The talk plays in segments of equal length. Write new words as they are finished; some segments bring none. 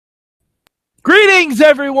Greetings,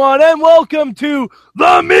 everyone, and welcome to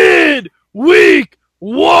the Midweek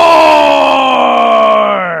War!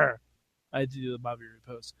 I had to do the Bobby Roode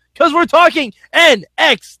post. Because we're talking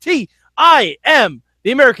NXT. I am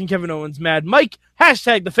the American Kevin Owens Mad Mike,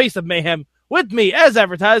 hashtag the face of mayhem. With me, as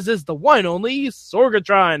advertised, is the one only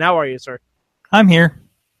Sorgatron. How are you, sir? I'm here.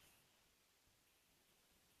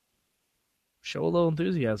 Show a little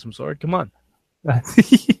enthusiasm, Sorg. Come on.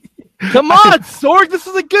 Come on, Sorg. This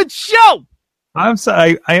is a good show. I'm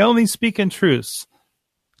sorry. I only speak in truths.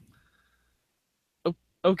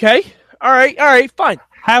 Okay. All right. Fine.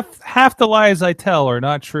 Half the lies I tell are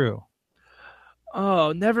not true.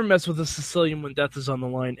 Oh, never mess with a Sicilian when death is on the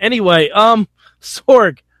line. Anyway,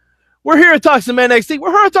 Sorg, we're here to talk some NXT.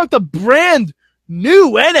 We're here to talk the brand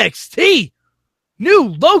new NXT.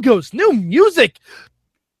 New logos, new music,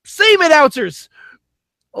 same announcers.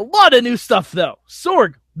 A lot of new stuff, though.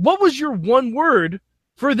 Sorg, what was your one word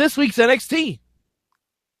for this week's NXT?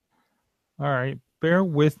 All right. Bear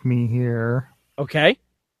with me here. Okay.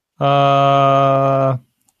 All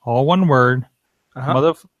one word.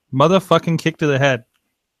 Motherfucking kick to the head.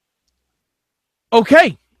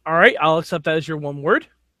 Okay. All right. I'll accept that as your one word.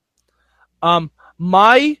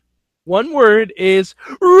 My one word is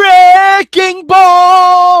Wrecking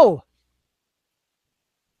Ball.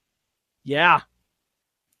 Yeah.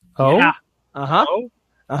 Oh? Yeah.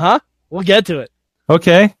 We'll get to it.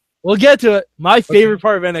 Okay. We'll get to it. My favorite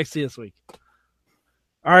part of NXT this week.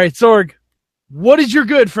 All right, Sorg. What is your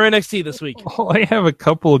good for NXT this week? Oh, I have a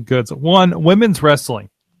couple of goods. One, women's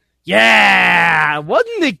wrestling. Yeah.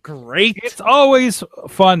 Wasn't it great? It's always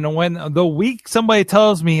fun when the week somebody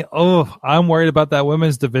tells me, oh, I'm worried about that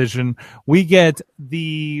women's division. We get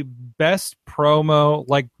the best promo,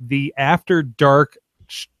 like the After Dark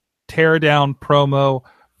teardown promo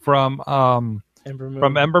from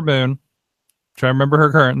Ember Moon. Try to remember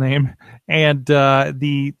her current name, and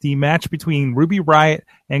the match between Ruby Riott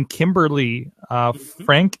and Kimberly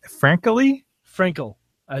Frankel.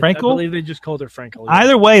 I believe they just called her Frankel. Yeah.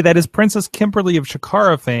 Either way, that is Princess Kimberly of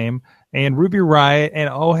Chikara fame, and Ruby Riott, and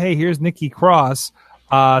oh hey, here's Nikki Cross.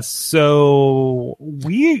 So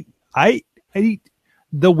the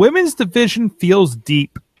women's division feels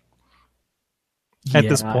deep at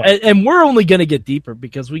this point, and we're only going to get deeper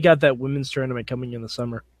because we got that women's tournament coming in the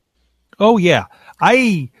summer. Oh yeah,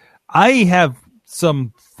 I have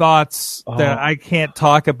some thoughts that I can't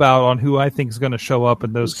talk about on who I think is going to show up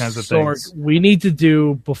and those kinds of things. We need to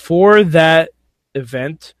do before that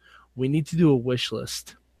event. We need to do a wish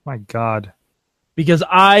list. My God, because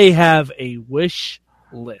I have a wish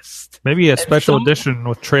list. Maybe a special edition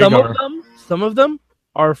with Traegar. Some of them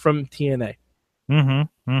are from TNA.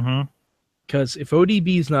 Mm-hmm. Because if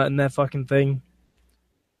ODB is not in that fucking thing,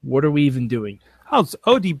 what are we even doing? How's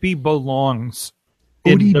ODB belongs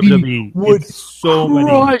in WWE? Would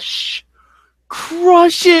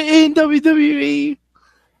crush it in WWE.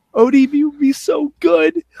 ODB would be so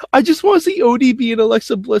good. I just want to see ODB and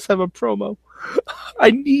Alexa Bliss have a promo.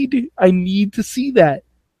 I need to see that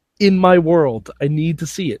in my world. I need to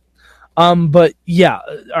see it. But yeah,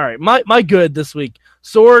 all right. My good this week,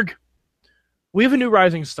 Sorg. We have a new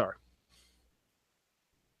rising star.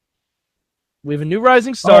 We have a new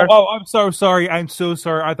rising star. Oh, I'm so sorry. I'm so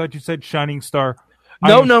sorry. I thought you said shining star.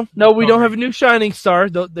 No, we don't have a new shining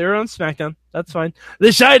star. They're on SmackDown. That's fine.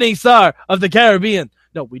 The shining star of the Caribbean.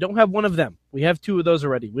 No, we don't have one of them. We have two of those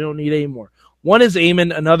already. We don't need any more. One is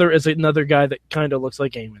Eamon. Another is another guy that kind of looks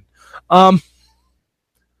like Eamon.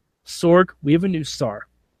 Sorg, we have a new star.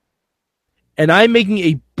 And I'm making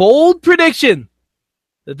a bold prediction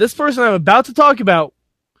that this person I'm about to talk about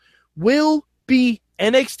will be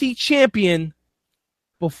NXT champion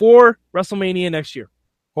before WrestleMania next year.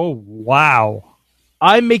 Oh, wow.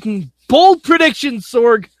 I'm making bold predictions,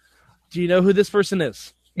 Sorg. Do you know who this person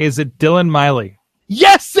is? Is it Dylan Miley?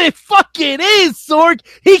 Yes, it fucking is, Sorg.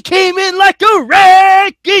 He came in like a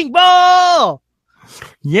wrecking ball.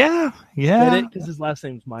 Yeah. Get it? Because his last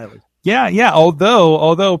name's Miley. Yeah.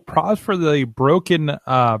 Although props for the broken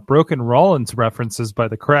Rollins references by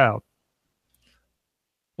the crowd.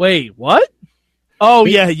 Wait, what? Oh,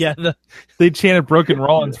 yeah. They chanted Broken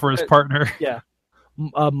Rollins for his partner. Yeah.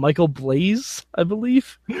 Michael Blaze, I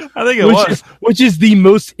believe. I think it was. Which is the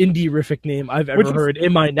most indie-rific name I've ever heard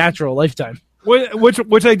in my natural lifetime.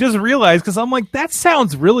 Which I just realized, because I'm like, that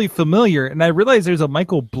sounds really familiar. And I realized there's a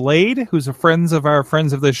Michael Blade, who's a friends of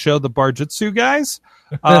the show, the Barjitsu guys.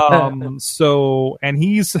 And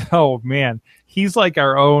he's, oh man, he's like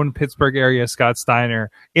our own Pittsburgh area Scott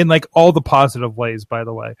Steiner in like all the positive ways, by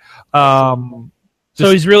the way. So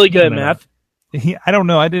he's really good at math. I don't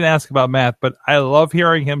know. I didn't ask about Matt, but I love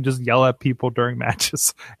hearing him just yell at people during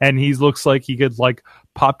matches, and he looks like he could like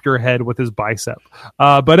pop your head with his bicep.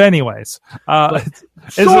 But anyways,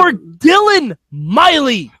 Sorg Dylan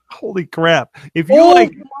Miley. Holy crap! If you my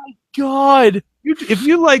god! if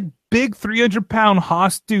you like big 300-pound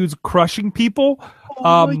Haas dudes crushing people,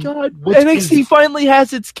 oh my god! NXT finally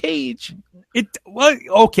has its cage.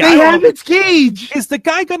 Okay. They have its cage. Is the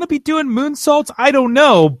guy going to be doing moonsaults? I don't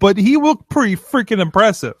know, but he looked pretty freaking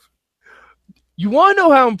impressive. You want to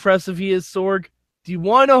know how impressive he is, Sorg? Do you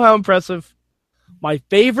want to know how impressive? My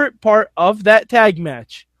favorite part of that tag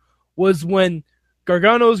match was when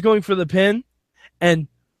Gargano was going for the pin, and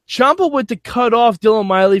Ciampa went to cut off Dylan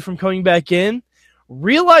Miley from coming back in,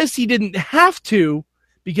 realized he didn't have to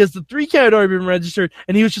because the 3 count had already been registered,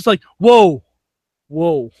 and he was just like, whoa.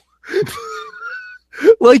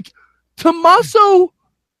 Like Tommaso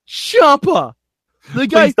Ciampa, the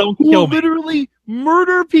guy who literally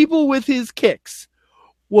murder people with his kicks,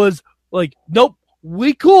 was like, nope,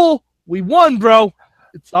 we cool, we won, bro.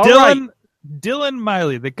 It's all right. Dylan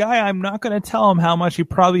Miley, the guy, I'm not going to tell him how much he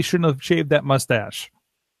probably shouldn't have shaved that mustache.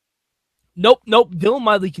 Nope. Dylan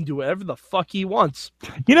Miley can do whatever the fuck he wants.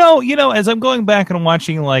 You know, as I'm going back and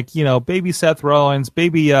watching, like, baby Seth Rollins,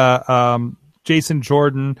 baby Jason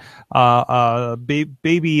Jordan, baby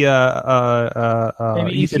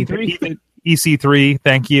EC3,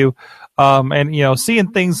 thank you. And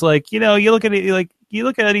seeing things like, you look at it, like you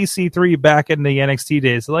look at EC3 back in the NXT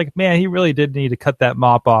days, like, man, he really did need to cut that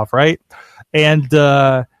mop off, right? And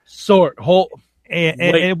wait. So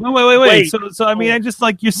I mean, I just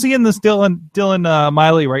like, you're seeing this Dylan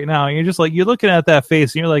Miley right now, and you're just like, you're looking at that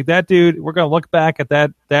face, and you're like, that dude, we're gonna look back at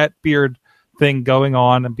that beard thing going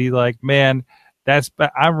on and be like, man,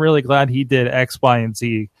 I'm really glad he did X, Y, and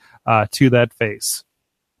Z to that face.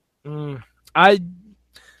 I'm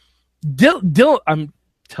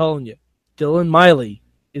telling you, Dylan Miley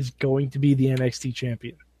is going to be the NXT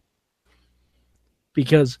champion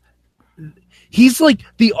because he's like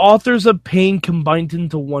the Authors of Pain combined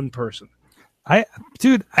into one person. I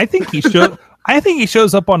think he should. I think he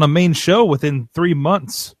shows up on a main show within 3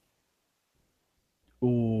 months.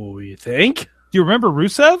 Ooh, you think? Do you remember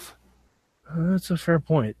Rusev? That's a fair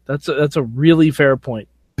point. That's a really fair point.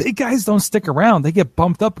 Big guys don't stick around. They get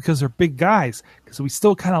bumped up because they're big guys. Because we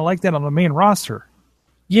still kind of like that on the main roster.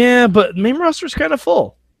 Yeah, but main roster's kind of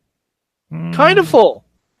full. Kind of full.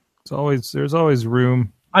 There's always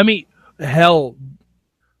room. I mean, hell,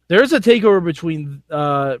 there's a takeover between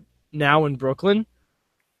now and Brooklyn.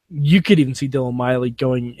 You could even see Dylan Miley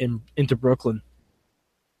going into Brooklyn.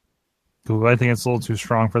 Ooh, I think it's a little too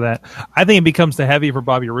strong for that. I think it becomes too heavy for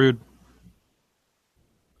Bobby Roode.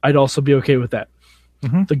 I'd also be okay with that.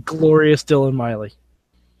 Mm-hmm. The glorious Dylan Miley.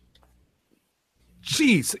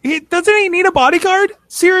 Jeez, doesn't he need a bodyguard?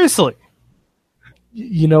 Seriously.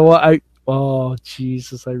 You know what? Oh,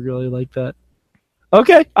 Jesus, I really like that.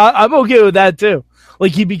 Okay, I'm okay with that too.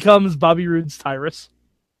 Like, he becomes Bobby Roode's Tyrus.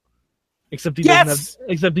 Except he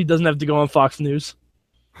doesn't have to go on Fox News.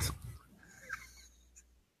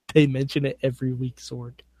 They mention it every week,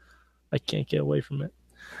 Sorg. I can't get away from it.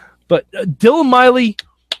 But Dylan Miley,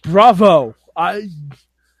 bravo. I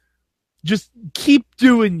just keep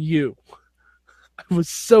doing you. I was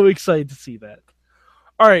so excited to see that.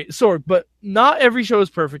 All right, Sorg, but not every show is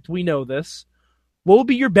perfect. We know this. What will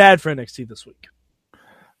be your bad for NXT this week?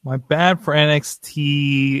 My bad for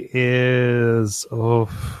NXT is...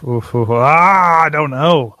 I don't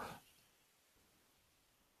know.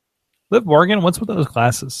 Liv Morgan, what's with those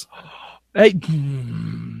glasses? Hey,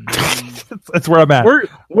 that's where I'm at.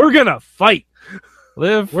 We're gonna fight.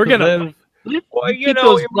 We're gonna live. Well, you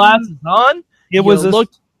know, those glasses on. It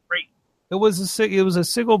look great. It was a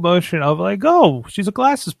single motion of like, oh, she's a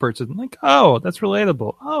glasses person. Like, oh, that's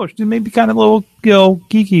relatable. Oh, she may be kind of a little,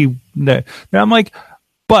 geeky. Now I'm like,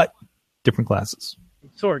 but different glasses.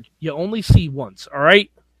 Sorg, you only see once. All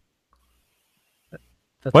right.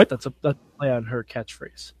 That's a play on her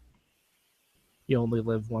catchphrase. You only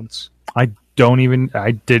live once. I didn't even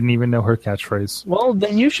know her catchphrase. Well,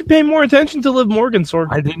 then you should pay more attention to Liv Morgan, Sorg.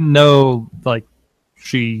 I didn't know, like,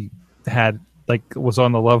 she had, like, was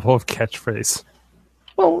on the level of catchphrase.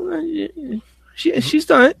 Well, she's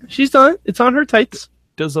done it. She's done it. It's on her tights.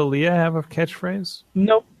 Does Aaliyah have a catchphrase?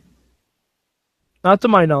 Nope. Not to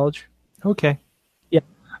my knowledge. Okay. Yeah.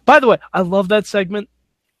 By the way, I love that segment.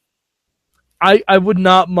 I would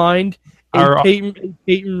not mind a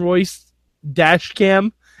Peyton Royce dash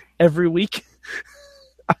cam every week.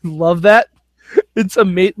 I love that. It's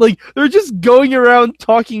amazing. Like, they're just going around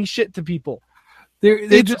talking shit to people.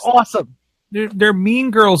 It's just awesome. They're Mean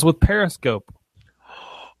Girls with Periscope.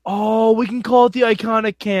 Oh, we can call it the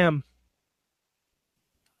iconic cam.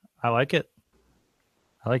 I like it.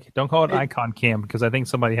 Don't call it icon cam because I think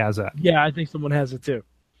somebody has that. Yeah, I think someone has it too.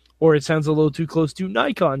 Or it sounds a little too close to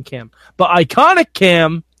Nikon cam. But iconic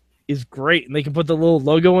cam is great. And they can put the little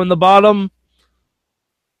logo in the bottom.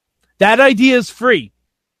 That idea is free.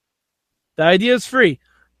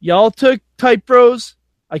 Y'all took Type Bros.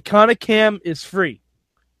 Iconic cam is free.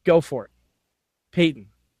 Go for it.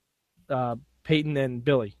 Peyton and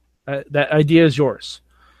Billy. That idea is yours.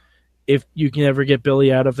 If you can ever get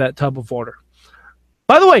Billy out of that tub of water.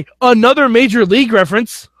 By the way, another Major League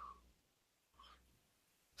reference.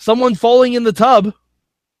 Someone falling in the tub.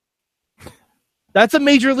 That's a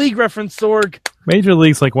Major League reference, Sorg. Major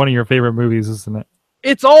League's like one of your favorite movies, isn't it?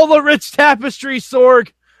 It's all the rich tapestry,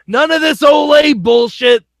 Sorg. None of this Olay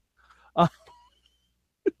bullshit. I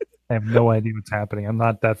have no idea what's happening. I'm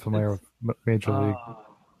not that familiar with Major League. Sorg.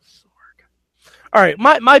 All right,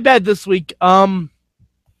 my bad this week. I'm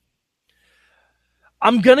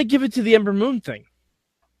gonna give it to the Ember Moon thing.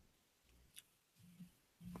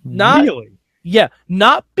 Not really? Yeah,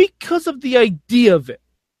 not because of the idea of it.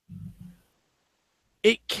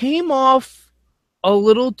 It came off a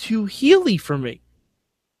little too heely for me.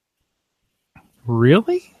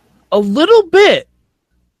 Really? A little bit.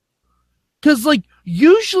 Because, like,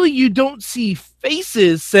 usually you don't see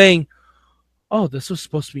faces saying, oh, this was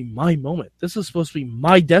supposed to be my moment. This was supposed to be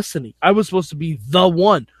my destiny. I was supposed to be the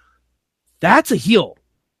one. That's a heel.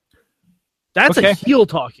 That's a heel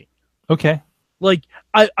talking. Okay. Like,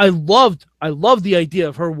 I loved the idea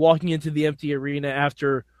of her walking into the empty arena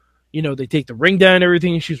after, they take the ring down and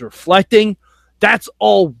everything, and she's reflecting. That's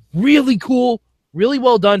all really cool, really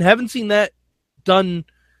well done. Haven't seen that done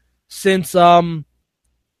since Enzo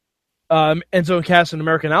and Cass and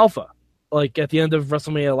American Alpha, like at the end of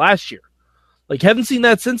WrestleMania last year. Like, haven't seen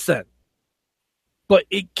that since then. But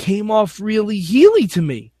it came off really heely to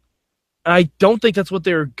me. I don't think that's what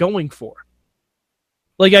they were going for.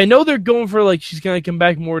 Like, I know they're going for, like, she's going to come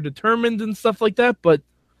back more determined and stuff like that, but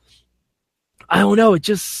I don't know. It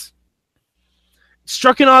just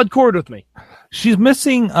struck an odd chord with me. She's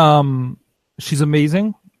missing, she's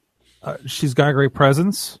amazing. She's got a great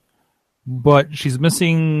presence, but she's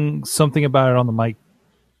missing something about it on the mic.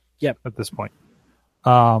 Yep. At this point.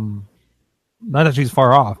 Not that she's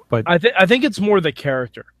far off, but I think it's more the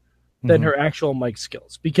character than her actual mic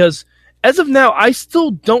skills. Because as of now, I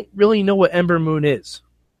still don't really know what Ember Moon is.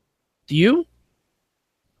 Do you?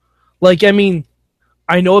 Like, I mean,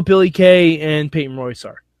 I know what Billie Kay and Peyton Royce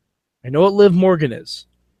are. I know what Liv Morgan is.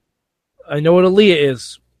 I know what Aaliyah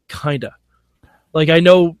is, kinda. Like, I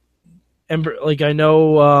know Ember. Like, I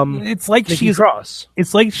know. It's like Nikki she's Cross.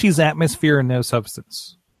 It's like she's atmosphere and no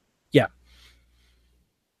substance. Yeah,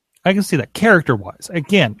 I can see that character-wise.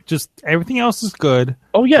 Again, just everything else is good.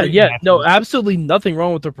 Oh yeah, yeah. No, absolutely nothing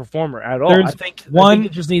wrong with the performer at all. I think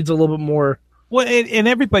it just needs a little bit more. Well, and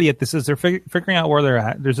everybody at this is they're figuring out where they're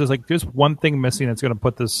at. There's just one thing missing that's going to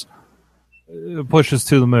put this push us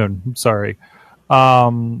to the moon. I'm sorry.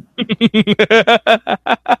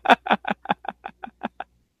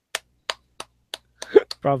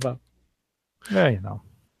 Bravo. Yeah, you know.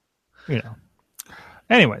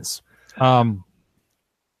 Anyways,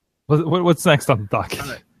 what's next on the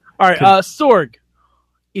docket? All right, Sorg.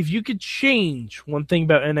 If you could change one thing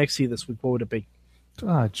about NXT this week, what would it be?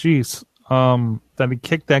 Ah, jeez. That he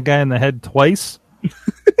kicked that guy in the head twice.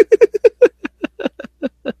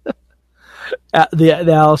 The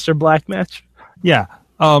Aleister Black match. Yeah.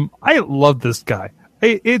 I love this guy.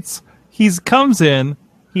 He comes in,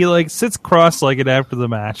 he like sits cross-legged after the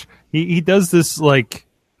match. He does this like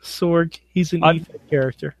Sorg. He's an E-Fed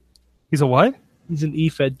character. He's a what? He's an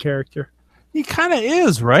E-Fed character. He kind of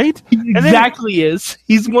is, right? He exactly is.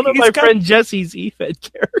 He's one of my friend Jesse's E-Fed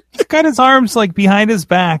characters. He's got his arms like behind his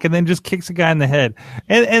back and then just kicks a guy in the head.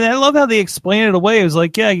 And I love how they explain it away. It was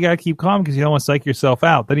like, yeah, you got to keep calm because you don't want to psych yourself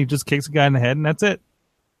out. Then he just kicks a guy in the head and that's it.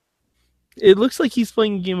 It looks like he's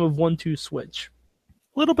playing a game of 1-2 switch.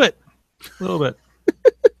 A little bit.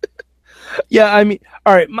 Yeah, I mean,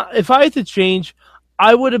 all right. If I had to change,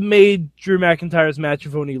 I would have made Drew McIntyre's match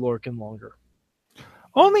with Oney Lorcan longer.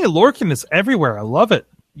 Only Lorcan is everywhere. I love it.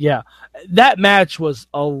 Yeah, that match was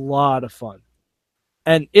a lot of fun.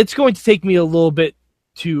 And it's going to take me a little bit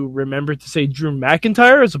to remember to say Drew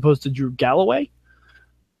McIntyre as opposed to Drew Galloway.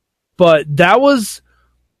 But that was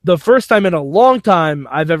the first time in a long time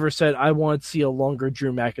I've ever said I want to see a longer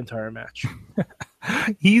Drew McIntyre match.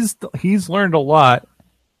 He's learned a lot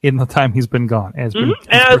in the time he's been gone. And, and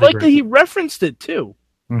I like that he referenced it too.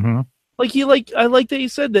 Mm-hmm. I like that he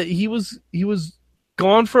said that he was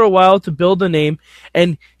gone for a while to build a name,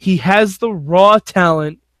 and he has the raw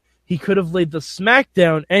talent he could have laid the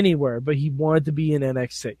SmackDown anywhere, but he wanted to be in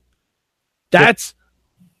NXT. That's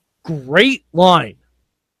great line.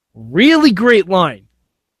 Really great line.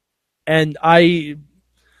 And I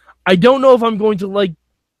don't know if I'm going to like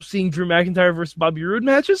seeing Drew McIntyre versus Bobby Roode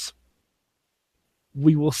matches.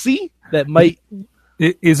 We will see. That might...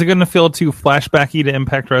 Is it going to feel too flashbacky to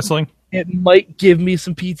Impact Wrestling? It might give me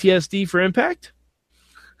some PTSD for Impact.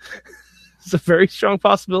 It's a very strong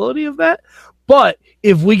possibility of that. But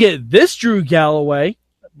if we get this Drew Galloway...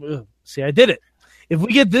 See, I did it. If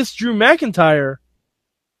we get this Drew McIntyre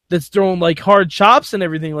that's throwing like hard chops and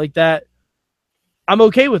everything like that, I'm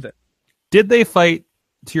okay with it. Did they fight,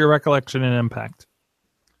 to your recollection, in Impact?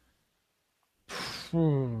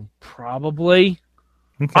 Probably.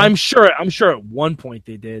 Okay. I'm sure at one point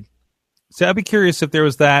they did. So I'd be curious if there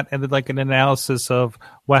was that, and then like an analysis of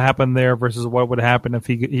what happened there versus what would happen if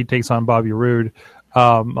he takes on Bobby Roode.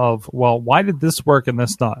 Why did this work and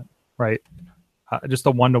this not? Right, just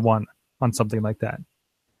a 1-to-1 on something like that.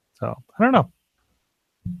 So I don't know.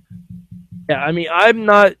 Yeah, I mean,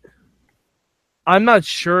 I'm not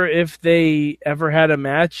sure if they ever had a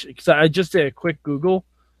match because I just did a quick Google.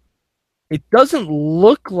 It doesn't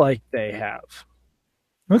look like they have.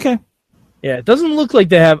 Okay. Yeah, it doesn't look like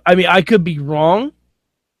they have. I mean, I could be wrong.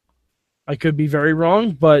 I could be very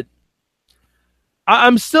wrong, but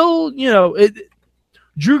I'm still,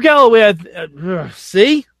 Drew Galloway,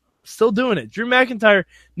 see? Still doing it. Drew McIntyre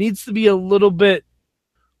needs to be a little bit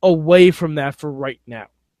away from that for right now.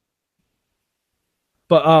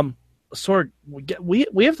 But, Sorg,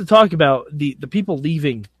 we have to talk about the people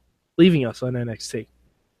leaving us on NXT.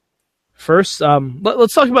 First,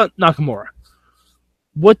 let's talk about Nakamura.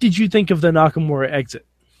 What did you think of the Nakamura exit?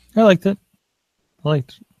 I liked it.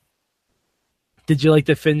 Did you like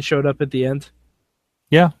that Finn showed up at the end?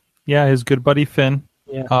 Yeah, his good buddy Finn.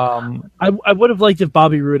 Yeah. I would have liked if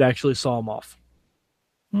Bobby Roode actually saw him off.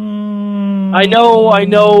 I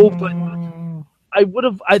know, but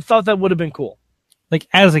I thought that would have been cool. Like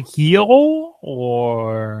as a heel,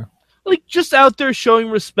 or like just out there showing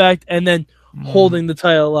respect and then holding the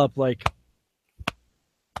title up, like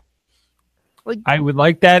I would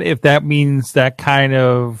like that if that means that kind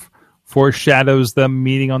of foreshadows them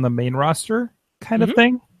meeting on the main roster kind of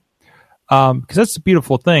thing. Because that's the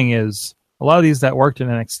beautiful thing is a lot of these that worked in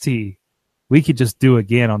NXT, we could just do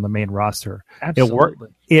again on the main roster. Absolutely.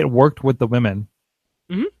 It worked with the women.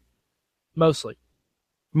 Mm-hmm. Mostly.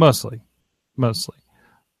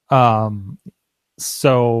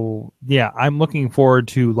 So yeah, I'm looking forward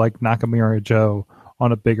to like Nakamura Joe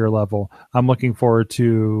on a bigger level. I'm looking forward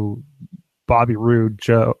to Bobby Roode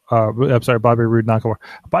Joe. Bobby Roode Nakamura.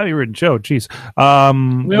 Bobby Roode and Joe. Jeez.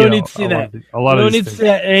 We don't need to see that. We don't need to see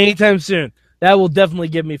that anytime soon. That will definitely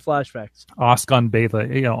give me flashbacks. Asuka and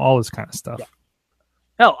Bayley, all this kind of stuff. Yeah.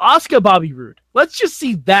 Hell, Asuka Bobby Roode. Let's just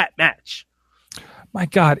see that match. My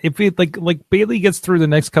God, if it like Bayley gets through the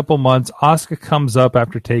next couple months, Asuka comes up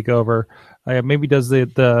after Takeover, maybe does the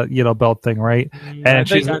belt thing, right? And I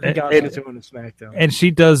think Asuka's doing a SmackDown. And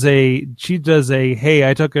she does a hey,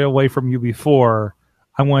 I took it away from you before,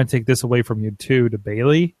 I want to take this away from you too to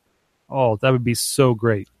Bayley. Oh, that would be so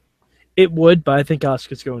great. It would, but I think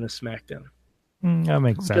Asuka's going to SmackDown. That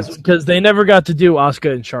makes sense because they never got to do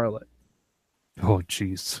Asuka and Charlotte. Oh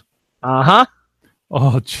jeez. Oh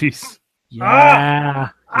jeez. Yeah.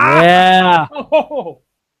 Yeah. Oh.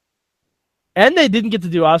 And they didn't get to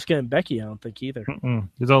do Asuka and Becky, I don't think, either.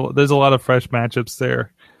 There's a lot of fresh matchups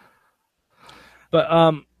there.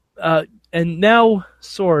 But and now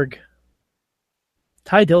Sorg.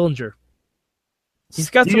 Ty Dillinger. He's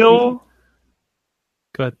got some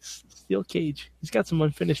good Steel Cage. He's got some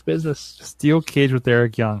unfinished business. Steel Cage with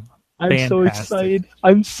Eric Young. I'm so excited.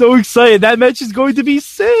 That match is going to be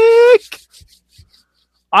sick.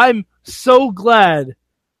 I'm so glad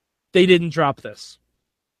they didn't drop this.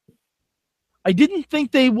 I didn't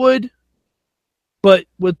think they would, but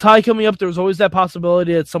with Ty coming up, there was always that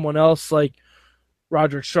possibility that someone else, like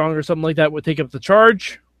Roderick Strong or something like that, would take up the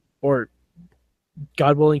charge, or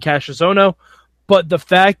God willing, Cassius Ohno. But the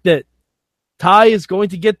fact that Ty is going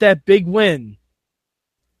to get that big win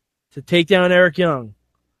to take down Eric Young,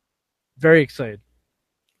 very excited.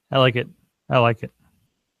 I like it.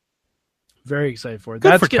 Very excited for it.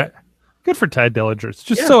 Good for Ty Dillinger. It's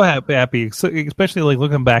just so happy, especially like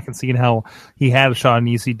looking back and seeing how he had a shot in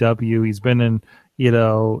ECW. He's been in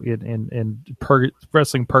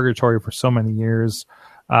wrestling purgatory for so many years.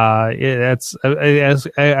 I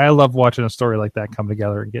love watching a story like that come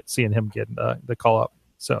together and seeing him get the call up.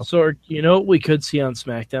 So what we could see on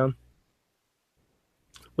SmackDown?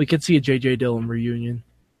 We could see a JJ Dillon reunion.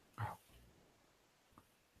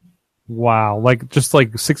 Wow. Like, just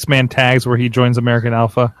like 6-man tags where he joins American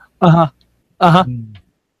Alpha.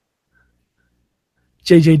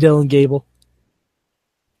 JJ Dillon Gable.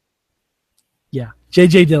 Yeah,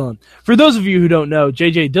 JJ Dillon. For those of you who don't know,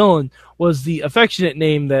 JJ Dillon was the affectionate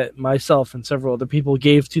name that myself and several other people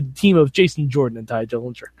gave to the team of Jason Jordan and Ty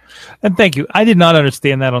Dillinger. And thank you. I did not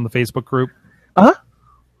understand that on the Facebook group.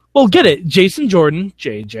 Well, get it. Jason Jordan,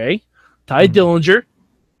 JJ. Ty Dillinger,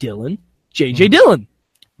 Dillon, JJ Dillon.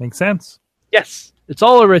 Makes sense. Yes, it's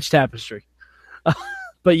all a rich tapestry.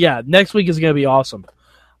 But yeah, next week is going to be awesome.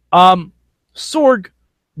 Sorg,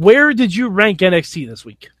 where did you rank NXT this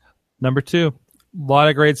week? Number 2. A lot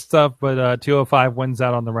of great stuff, but 205 wins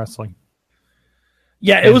out on the wrestling.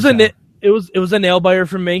 Yeah, it was a nail biter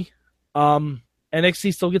for me.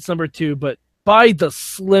 NXT still gets number 2, but by the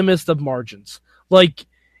slimmest of margins. Like,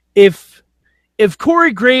 if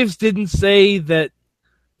Corey Graves didn't say that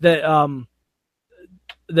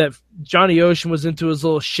Johnny Ocean was into his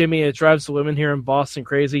little shimmy, it drives the women here in Boston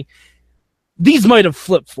crazy, these might have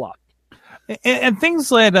flip-flopped. And things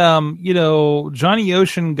that, Johnny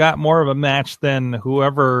Ocean got more of a match than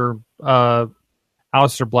whoever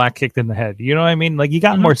Aleister Black kicked in the head. You know what I mean? Like, you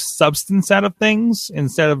got more substance out of things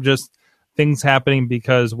instead of just things happening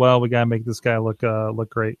because, well, we got to make this guy look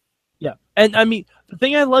great. Yeah. And, I mean, the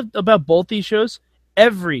thing I loved about both these shows,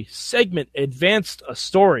 every segment advanced a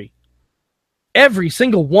story. Every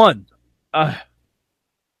single one.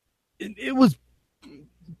 It was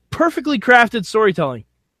perfectly crafted storytelling.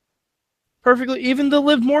 Perfectly, even the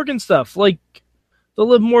Liv Morgan stuff, like the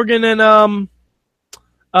Liv Morgan and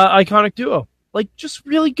Iconic Duo, like just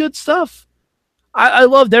really good stuff. I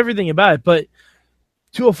loved everything about it, but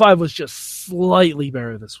 205 was just slightly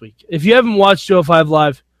better this week. If you haven't watched 205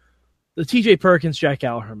 Live, the TJ Perkins Jack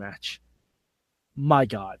Gallagher match, my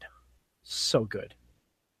God, so good,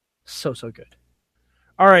 so good.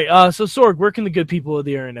 All right, so Sorg, where can the good people of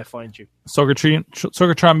the internet find you?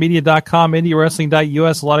 SorgatronMedia.com,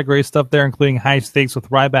 IndieWrestling.us, a lot of great stuff there, including High Stakes with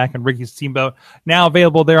Ryback and Ricky Steamboat, now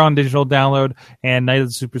available there on digital download, and Night of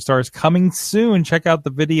the Superstars coming soon. Check out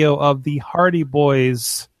the video of the Hardy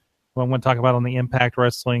Boys, who I'm going to talk about on the Impact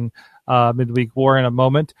Wrestling Midweek War in a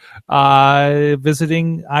moment,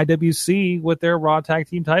 visiting IWC with their Raw Tag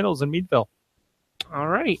Team titles in Meadville. All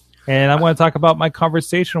right. And I want to talk about my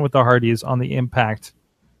conversation with the Hardys on the Impact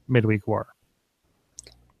Midweek War.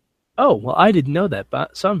 Oh, well, I didn't know that,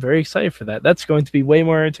 so I'm very excited for that. That's going to be way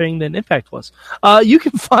more entertaining than Impact was. You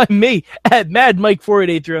can find me at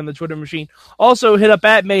MadMike4883 on the Twitter machine. Also, hit up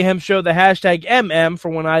at Mayhem Show, the hashtag MM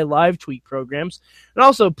for when I live tweet programs. And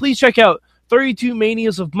also, please check out 32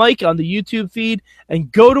 Manias of Mike on the YouTube feed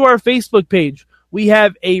and go to our Facebook page. We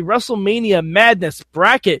have a WrestleMania Madness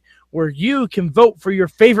bracket where you can vote for your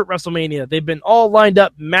favorite WrestleMania. They've been all lined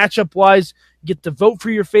up matchup-wise. Get to vote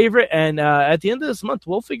for your favorite, and at the end of this month,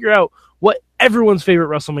 we'll figure out what everyone's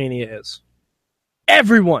favorite WrestleMania is.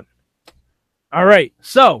 Everyone! All right,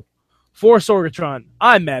 so, for Sorgatron,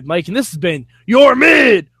 I'm Mad Mike, and this has been your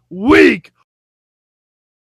Midweek